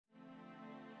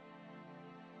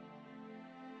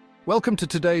Welcome to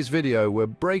today's video. We're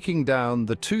breaking down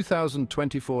the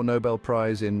 2024 Nobel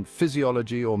Prize in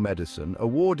Physiology or Medicine,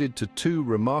 awarded to two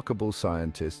remarkable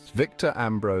scientists, Victor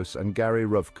Ambros and Gary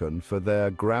Ruvkun, for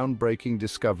their groundbreaking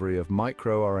discovery of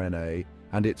microRNA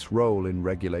and its role in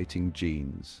regulating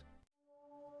genes.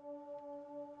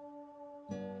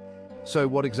 So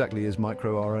what exactly is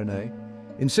microRNA?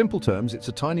 In simple terms, it's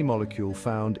a tiny molecule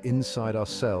found inside our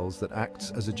cells that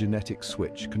acts as a genetic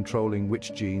switch, controlling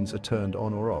which genes are turned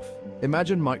on or off.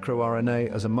 Imagine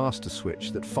microRNA as a master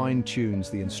switch that fine-tunes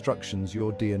the instructions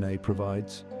your DNA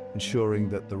provides, ensuring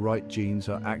that the right genes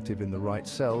are active in the right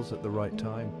cells at the right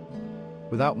time.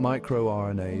 Without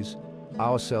microRNAs,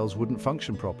 our cells wouldn't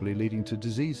function properly, leading to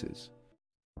diseases.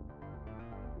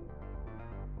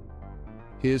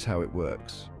 Here's how it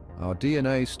works. Our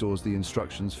DNA stores the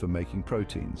instructions for making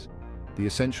proteins, the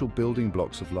essential building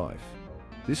blocks of life.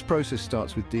 This process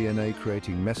starts with DNA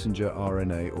creating messenger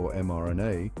RNA or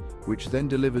mRNA, which then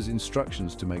delivers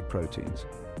instructions to make proteins.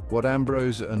 What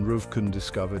Ambrose and Rufkun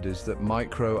discovered is that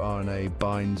microRNA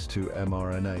binds to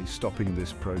mRNA, stopping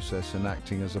this process and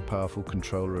acting as a powerful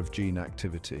controller of gene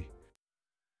activity.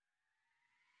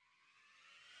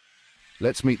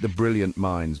 Let's meet the brilliant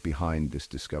minds behind this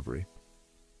discovery.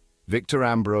 Victor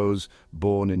Ambrose,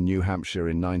 born in New Hampshire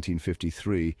in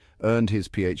 1953, earned his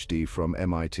PhD from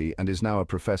MIT and is now a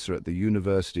professor at the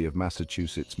University of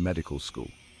Massachusetts Medical School.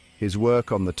 His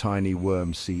work on the tiny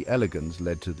worm C. elegans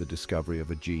led to the discovery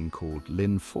of a gene called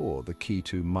Lin4, the key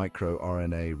to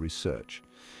microRNA research.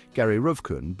 Gary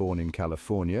Rufkun, born in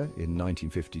California in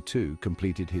 1952,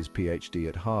 completed his PhD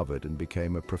at Harvard and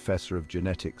became a professor of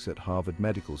genetics at Harvard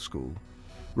Medical School.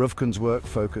 Rufkun's work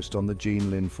focused on the gene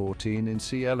Lin14 in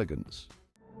C. elegans.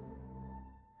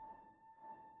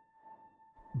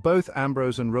 Both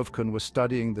Ambrose and Rufkun were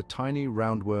studying the tiny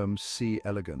roundworm C.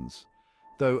 elegans.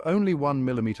 Though only 1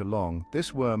 millimeter long,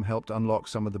 this worm helped unlock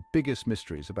some of the biggest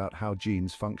mysteries about how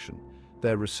genes function.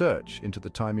 Their research into the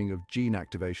timing of gene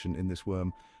activation in this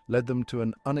worm led them to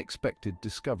an unexpected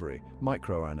discovery: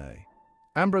 microRNA.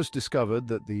 Ambrose discovered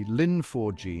that the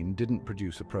Lin4 gene didn't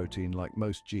produce a protein like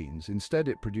most genes. Instead,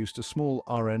 it produced a small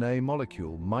RNA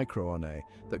molecule, microRNA,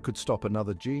 that could stop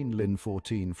another gene,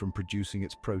 Lin14, from producing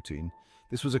its protein.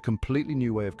 This was a completely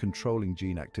new way of controlling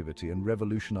gene activity and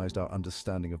revolutionized our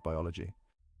understanding of biology.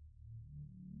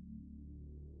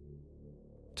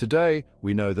 Today,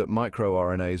 we know that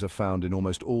microRNAs are found in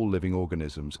almost all living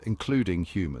organisms, including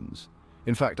humans.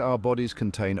 In fact, our bodies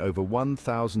contain over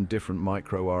 1,000 different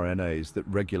microRNAs that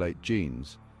regulate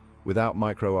genes. Without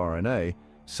microRNA,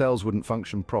 cells wouldn't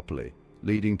function properly,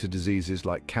 leading to diseases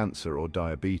like cancer or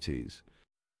diabetes.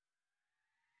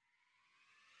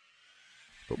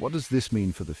 But what does this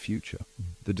mean for the future?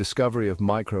 The discovery of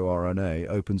microRNA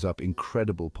opens up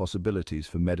incredible possibilities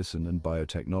for medicine and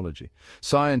biotechnology.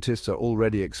 Scientists are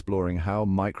already exploring how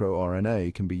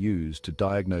microRNA can be used to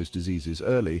diagnose diseases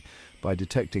early by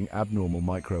detecting abnormal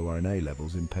microRNA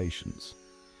levels in patients.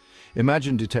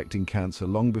 Imagine detecting cancer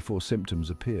long before symptoms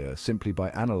appear, simply by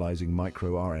analyzing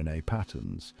microRNA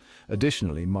patterns.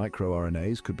 Additionally,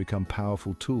 microRNAs could become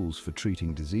powerful tools for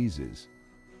treating diseases.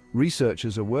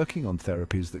 Researchers are working on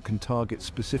therapies that can target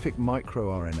specific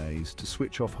microRNAs to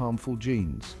switch off harmful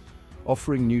genes,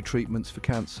 offering new treatments for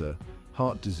cancer,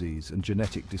 heart disease, and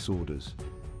genetic disorders.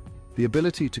 The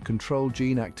ability to control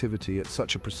gene activity at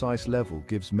such a precise level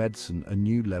gives medicine a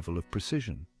new level of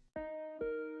precision.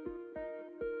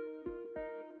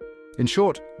 In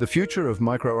short, the future of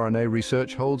microRNA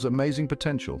research holds amazing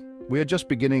potential. We are just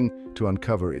beginning to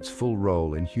uncover its full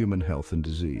role in human health and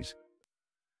disease.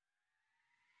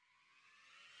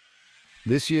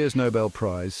 This year's Nobel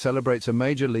Prize celebrates a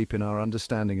major leap in our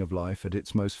understanding of life at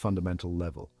its most fundamental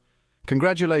level.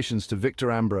 Congratulations to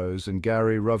Victor Ambrose and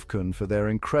Gary Ruvkun for their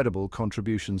incredible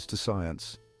contributions to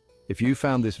science. If you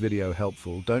found this video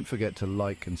helpful, don't forget to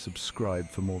like and subscribe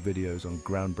for more videos on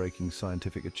groundbreaking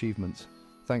scientific achievements.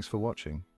 Thanks for watching.